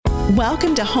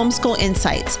Welcome to Homeschool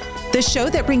Insights, the show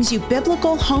that brings you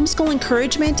biblical homeschool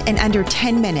encouragement in under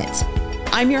 10 minutes.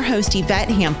 I'm your host, Yvette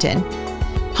Hampton.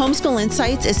 Homeschool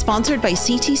Insights is sponsored by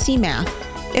CTC Math.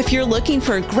 If you're looking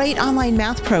for a great online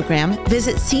math program,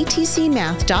 visit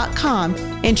ctcmath.com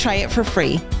and try it for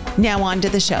free. Now on to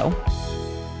the show.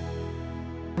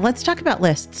 Let's talk about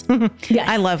lists. Yes.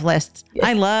 I love lists. Yes.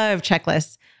 I love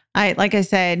checklists. Like I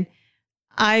said,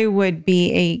 I would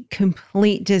be a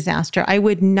complete disaster. I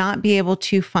would not be able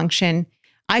to function.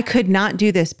 I could not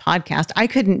do this podcast. I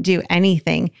couldn't do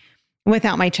anything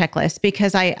without my checklist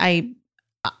because I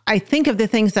think of the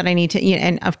things that I need to,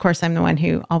 and of course I'm the one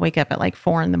who I'll wake up at like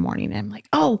 4 a.m. and I'm like,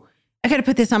 oh, I got to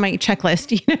put this on my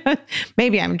checklist.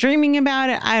 Maybe I'm dreaming about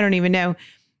it. I don't even know.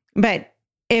 But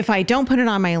if I don't put it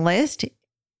on my list,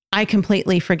 I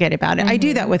completely forget about it. Mm-hmm. I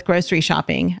do that with grocery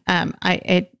shopping.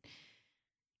 It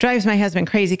drives my husband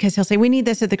crazy because he'll say, we need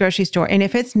this at the grocery store. And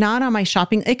if it's not on my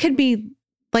shopping, it could be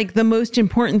like the most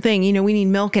important thing. We need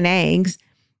milk and eggs.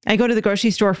 I go to the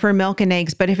grocery store for milk and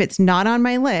eggs, but if it's not on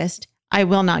my list, I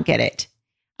will not get it.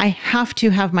 I have to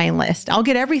have my list. I'll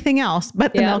get everything else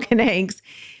but the milk and eggs.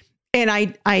 And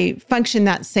I function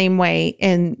that same way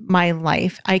in my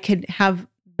life. I could have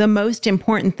the most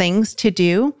important things to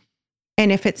do.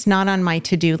 And if it's not on my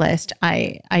to-do list,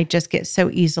 I just get so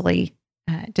easily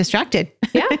distracted.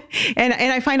 Yeah. and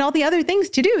I find all the other things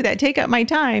to do that take up my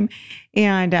time.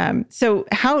 And so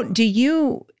how do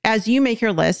you, as you make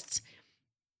your lists,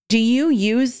 do you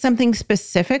use something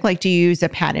specific? Like, do you use a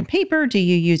pad and paper? Do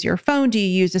you use your phone? Do you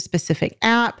use a specific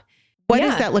app? What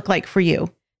does that look like for you?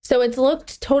 So it's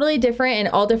looked totally different in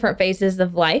all different phases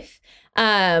of life.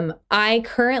 I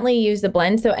currently use the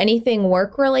blend. So anything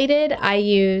work related, I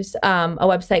use a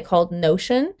website called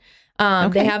Notion.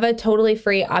 They have a totally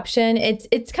free option.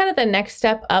 It's kind of the next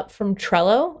step up from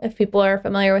Trello, if people are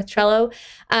familiar with Trello.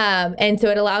 And so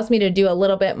it allows me to do a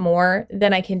little bit more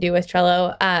than I can do with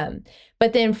Trello.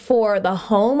 But then for the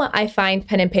home, I find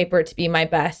pen and paper to be my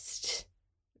best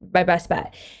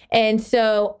bet. And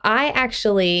so I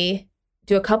actually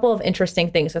do a couple of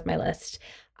interesting things with my list.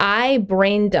 I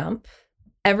brain dump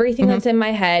everything that's in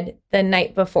my head the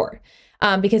night before.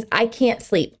 Because I can't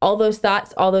sleep. All those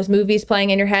thoughts, all those movies playing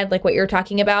in your head, like what you're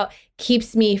talking about,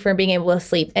 keeps me from being able to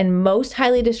sleep. And most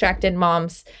highly distracted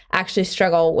moms actually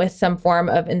struggle with some form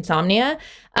of insomnia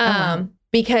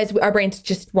because our brains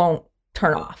just won't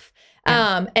turn off.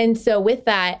 And so with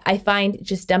that, I find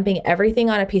just dumping everything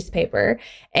on a piece of paper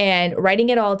and writing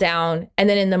it all down. And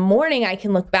then in the morning, I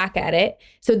can look back at it.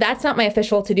 So that's not my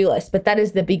official to-do list, but that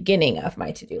is the beginning of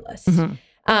my to-do list. Mm-hmm.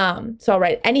 So I'll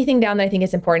write anything down that I think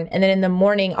is important. And then in the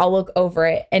morning, I'll look over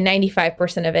it and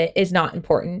 95% of it is not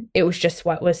important. It was just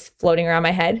what was floating around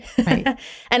my head. Right.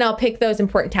 And I'll pick those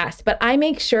important tasks, but I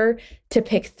make sure to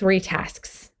pick 3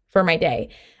 tasks for my day.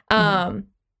 And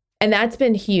that's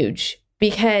been huge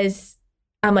because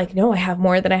I'm like, no, I have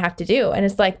more than I have to do. And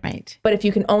it's like, but if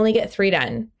you can only get 3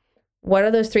 done, what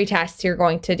are those 3 tasks you're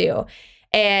going to do?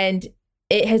 And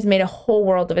it has made a whole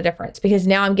world of a difference because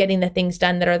now I'm getting the things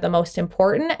done that are the most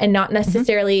important and not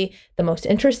necessarily the most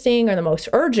interesting or the most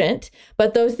urgent,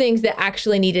 but those things that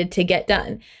actually needed to get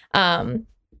done. And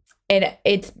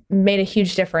it's made a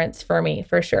huge difference for me,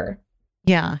 for sure.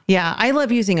 Yeah. Yeah. I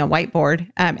love using a whiteboard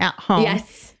at home.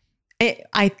 Yes.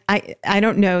 I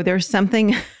don't know. There's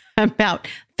something about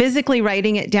physically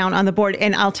writing it down on the board.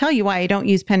 And I'll tell you why I don't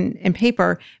use pen and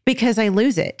paper, because I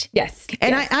lose it. Yes.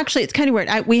 And it's kind of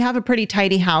weird. We have a pretty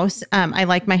tidy house. I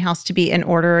like my house to be in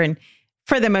order. And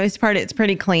for the most part, it's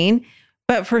pretty clean.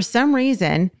 But for some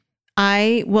reason,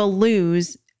 I will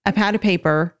lose a pad of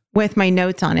paper with my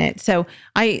notes on it. So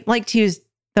I like to use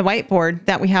the whiteboard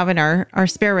that we have in our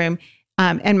spare room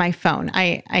and my phone.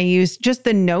 I use just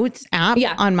the notes app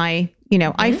on my,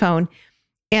 iPhone.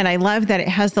 And I love that it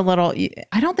has the little,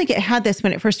 I don't think it had this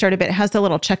when it first started, but it has the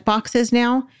little check boxes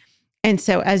now. And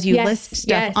so as you list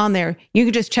stuff on there, you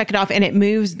can just check it off and it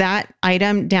moves that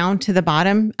item down to the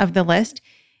bottom of the list.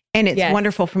 And it's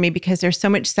wonderful for me because there's so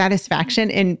much satisfaction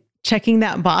in checking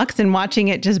that box and watching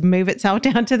it just move itself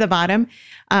down to the bottom.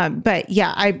 But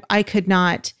yeah, I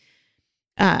couldn't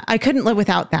live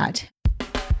without that.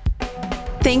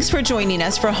 Thanks for joining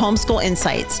us for Homeschool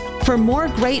Insights. For more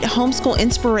great homeschool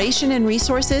inspiration and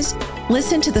resources,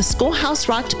 listen to the Schoolhouse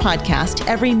Rocked podcast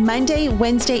every Monday,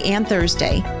 Wednesday, and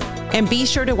Thursday. And be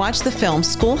sure to watch the film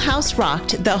Schoolhouse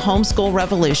Rocked: The Homeschool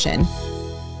Revolution.